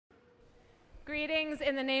Greetings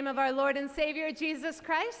in the name of our Lord and Savior, Jesus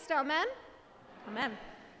Christ. Amen. Amen.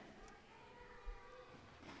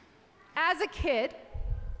 As a kid,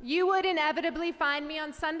 you would inevitably find me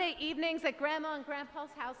on Sunday evenings at Grandma and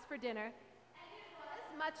Grandpa's house for dinner. And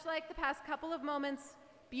it was, much like the past couple of moments,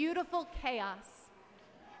 beautiful chaos.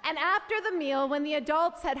 And after the meal, when the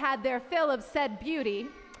adults had had their fill of said beauty,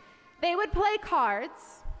 they would play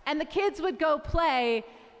cards, and the kids would go play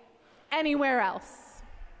anywhere else.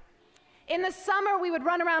 In the summer, we would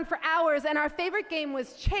run around for hours, and our favorite game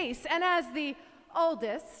was chase. And as the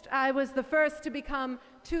oldest, I was the first to become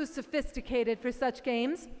too sophisticated for such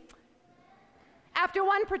games. After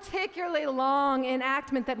one particularly long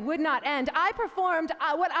enactment that would not end, I performed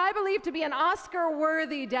what I believe to be an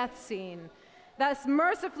Oscar-worthy death scene, thus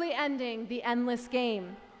mercifully ending the endless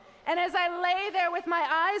game. And as I lay there with my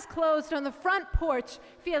eyes closed on the front porch,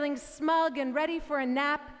 feeling smug and ready for a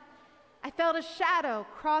nap, I felt a shadow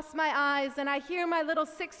cross my eyes, and I hear my little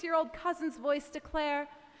 6-year-old cousin's voice declare,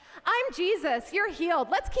 "I'm Jesus, you're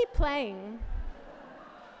healed, let's keep playing."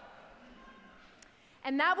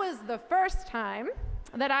 And that was the first time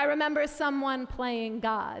that I remember someone playing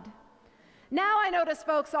God. Now I notice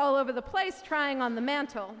folks all over the place trying on the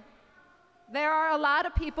mantle. There are a lot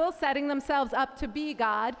of people setting themselves up to be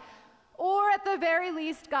God, or at the very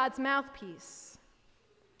least, God's mouthpiece.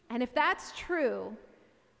 And if that's true,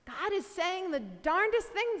 God is saying the darndest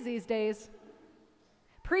things these days.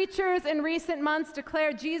 Preachers in recent months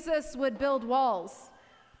declared Jesus would build walls.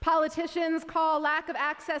 Politicians call lack of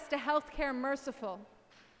access to health care merciful.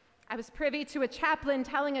 I was privy to a chaplain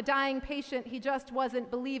telling a dying patient he just wasn't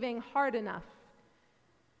believing hard enough.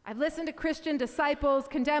 I've listened to Christian disciples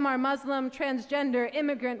condemn our Muslim, transgender,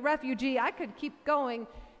 immigrant, refugee, I could keep going,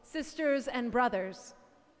 sisters and brothers.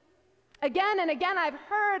 Again and again, I've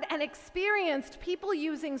heard and experienced people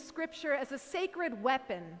using Scripture as a sacred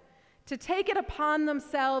weapon to take it upon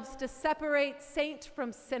themselves to separate saint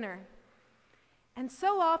from sinner. And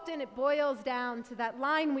so often it boils down to that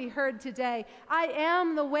line we heard today, "I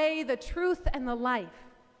am the way, the truth, and the life.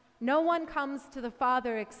 No one comes to the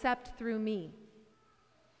Father except through me."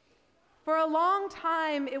 For a long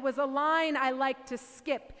time, it was a line I liked to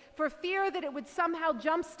skip for fear that it would somehow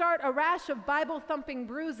jumpstart a rash of Bible-thumping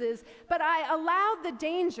bruises, but I allowed the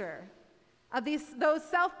danger of those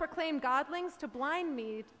self-proclaimed godlings to blind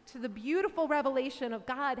me to the beautiful revelation of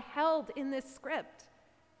God held in this script.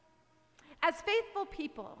 As faithful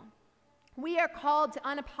people, we are called to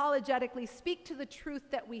unapologetically speak to the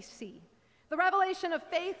truth that we see, the revelation of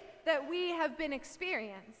faith that we have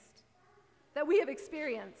experienced.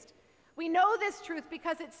 We know this truth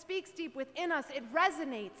because it speaks deep within us. It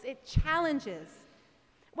resonates. It challenges.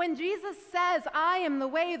 When Jesus says, "I am the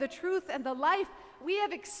way, the truth, and the life," we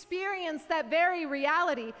have experienced that very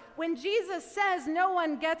reality. When Jesus says, "No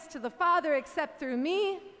one gets to the Father except through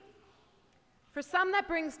me," for some that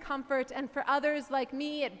brings comfort, and for others like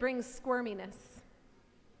me, it brings squirminess.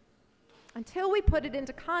 Until we put it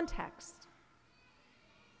into context.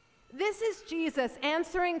 This is Jesus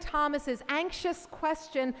answering Thomas's anxious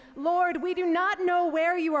question, "Lord, we do not know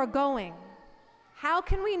where you are going. How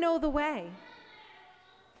can we know the way?"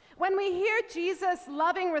 When we hear Jesus'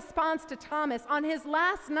 loving response to Thomas on his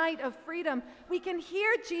last night of freedom, we can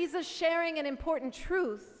hear Jesus sharing an important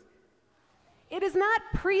truth. It is not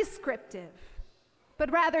prescriptive,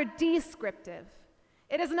 but rather descriptive.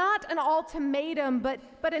 It is not an ultimatum,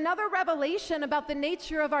 but another revelation about the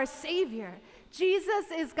nature of our Savior.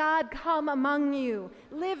 Jesus is God come among you,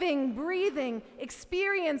 living, breathing,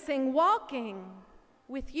 experiencing, walking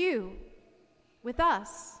with you, with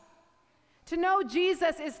us. To know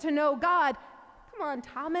Jesus is to know God. Come on,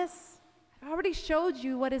 Thomas. I've already showed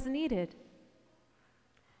you what is needed.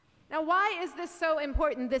 Now, why is this so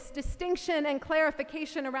important, this distinction and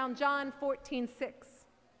clarification around John 14:6?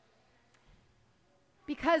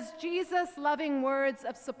 Because Jesus' loving words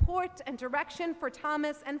of support and direction for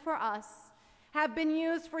Thomas and for us have been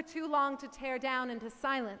used for too long to tear down into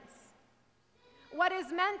silence. What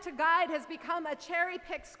is meant to guide has become a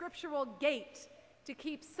cherry-picked scriptural gate to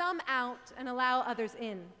keep some out and allow others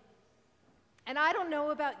in. And I don't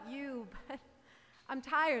know about you, but I'm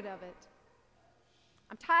tired of it.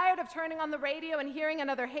 I'm tired of turning on the radio and hearing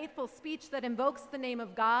another hateful speech that invokes the name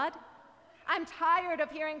of God. I'm tired of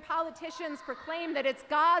hearing politicians proclaim that it's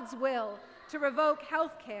God's will to revoke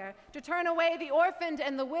health care, to turn away the orphaned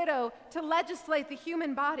and the widow, to legislate the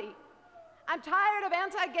human body. I'm tired of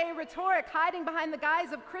anti-gay rhetoric hiding behind the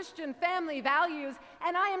guise of Christian family values,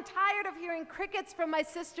 and I am tired of hearing crickets from my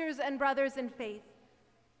sisters and brothers in faith.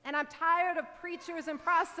 And I'm tired of preachers and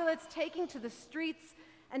proselytes taking to the streets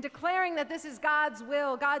and declaring that this is God's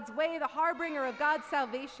will, God's way, the harbinger of God's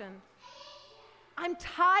salvation. I'm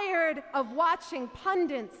tired of watching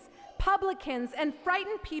pundits, publicans, and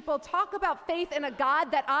frightened people talk about faith in a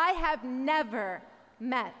God that I have never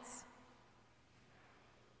met.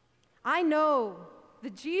 I know the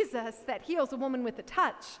Jesus that heals a woman with a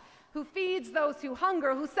touch, who feeds those who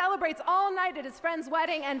hunger, who celebrates all night at his friend's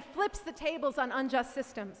wedding and flips the tables on unjust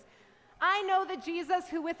systems. I know the Jesus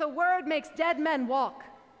who with a word makes dead men walk,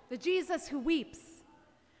 the Jesus who weeps.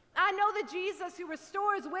 I know the Jesus who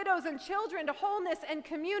restores widows and children to wholeness and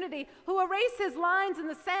community, who erases lines in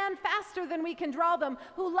the sand faster than we can draw them,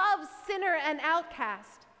 who loves sinner and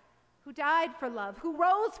outcast, who died for love, who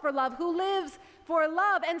rose for love, who lives for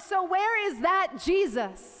love. And so where is that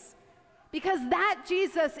Jesus? Because that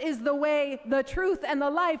Jesus is the way, the truth, and the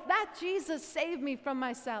life. That Jesus saved me from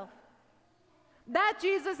myself. That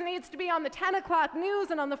Jesus needs to be on the 10 o'clock news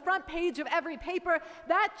and on the front page of every paper.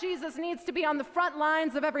 That Jesus needs to be on the front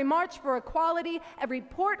lines of every march for equality, every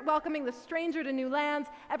port welcoming the stranger to new lands,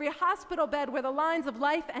 every hospital bed where the lines of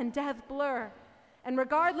life and death blur. And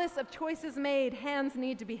regardless of choices made, hands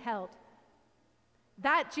need to be held.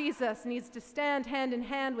 That Jesus needs to stand hand in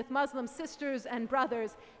hand with Muslim sisters and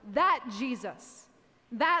brothers. That Jesus,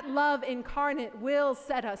 that love incarnate will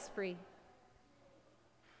set us free.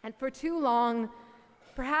 And for too long,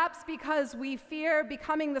 perhaps because we fear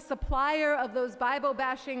becoming the supplier of those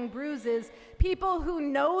Bible-bashing bruises, people who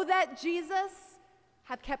know that Jesus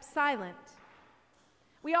have kept silent.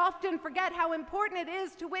 We often forget how important it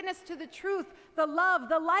is to witness to the truth, the love,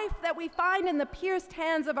 the life that we find in the pierced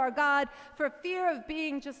hands of our God for fear of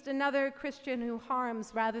being just another Christian who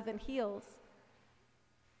harms rather than heals.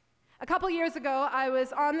 A couple years ago, I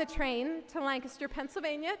was on the train to Lancaster,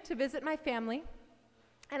 Pennsylvania to visit my family.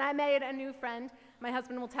 And I made a new friend. My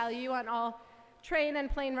husband will tell you on all train and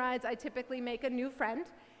plane rides, I typically make a new friend.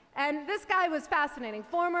 And this guy was fascinating,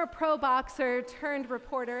 former pro boxer turned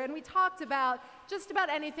reporter, and we talked about just about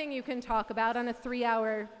anything you can talk about on a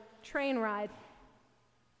 3-hour train ride.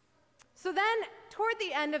 So then, toward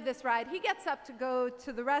the end of this ride, he gets up to go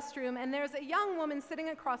to the restroom, and there's a young woman sitting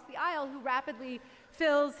across the aisle who rapidly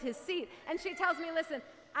fills his seat. And she tells me, listen,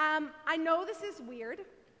 I know this is weird.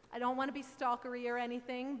 I don't want to be stalkery or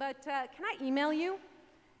anything, but can I email you?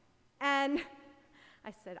 And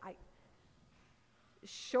I said,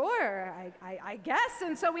 sure, I guess.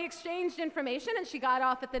 And so we exchanged information, and she got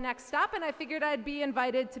off at the next stop, and I figured I'd be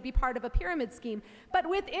invited to be part of a pyramid scheme. But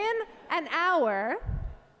within an hour,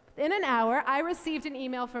 I received an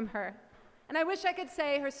email from her. And I wish I could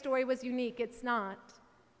say her story was unique. It's not.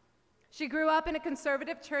 She grew up in a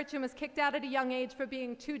conservative church and was kicked out at a young age for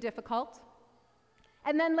being too difficult,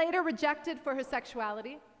 and then later rejected for her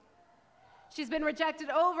sexuality. She's been rejected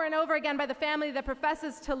over and over again by the family that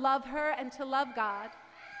professes to love her and to love God.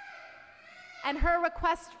 And her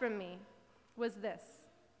request from me was this: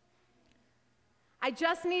 I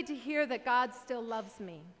just need to hear that God still loves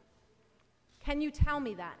me. Can you tell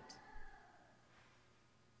me that?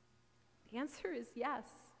 The answer is yes.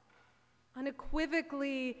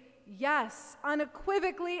 Unequivocally yes.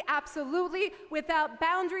 Unequivocally, absolutely, without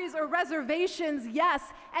boundaries or reservations, yes.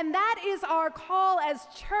 And that is our call as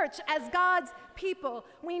church, as God's people.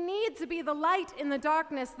 We need to be the light in the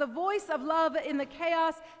darkness, the voice of love in the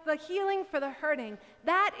chaos, the healing for the hurting.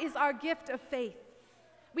 That is our gift of faith.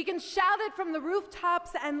 We can shout it from the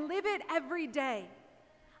rooftops and live it every day.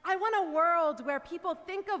 I want a world where people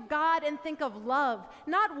think of God and think of love,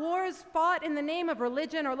 not wars fought in the name of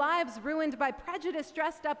religion or lives ruined by prejudice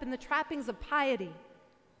dressed up in the trappings of piety.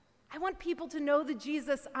 I want people to know the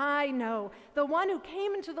Jesus I know, the one who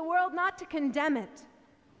came into the world not to condemn it,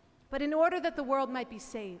 but in order that the world might be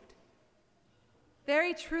saved.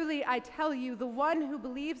 Very truly, I tell you, the one who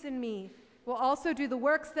believes in me will also do the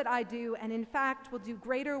works that I do, and in fact will do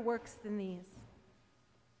greater works than these.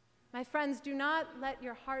 My friends, do not let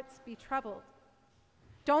your hearts be troubled.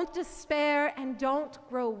 Don't despair and don't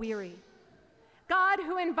grow weary. God,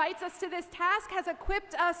 who invites us to this task, has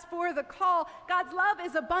equipped us for the call. God's love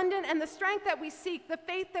is abundant, and the strength that we seek, the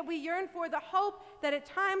faith that we yearn for, the hope that at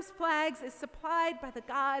times flags, is supplied by the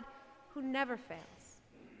God who never fails.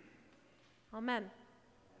 Amen.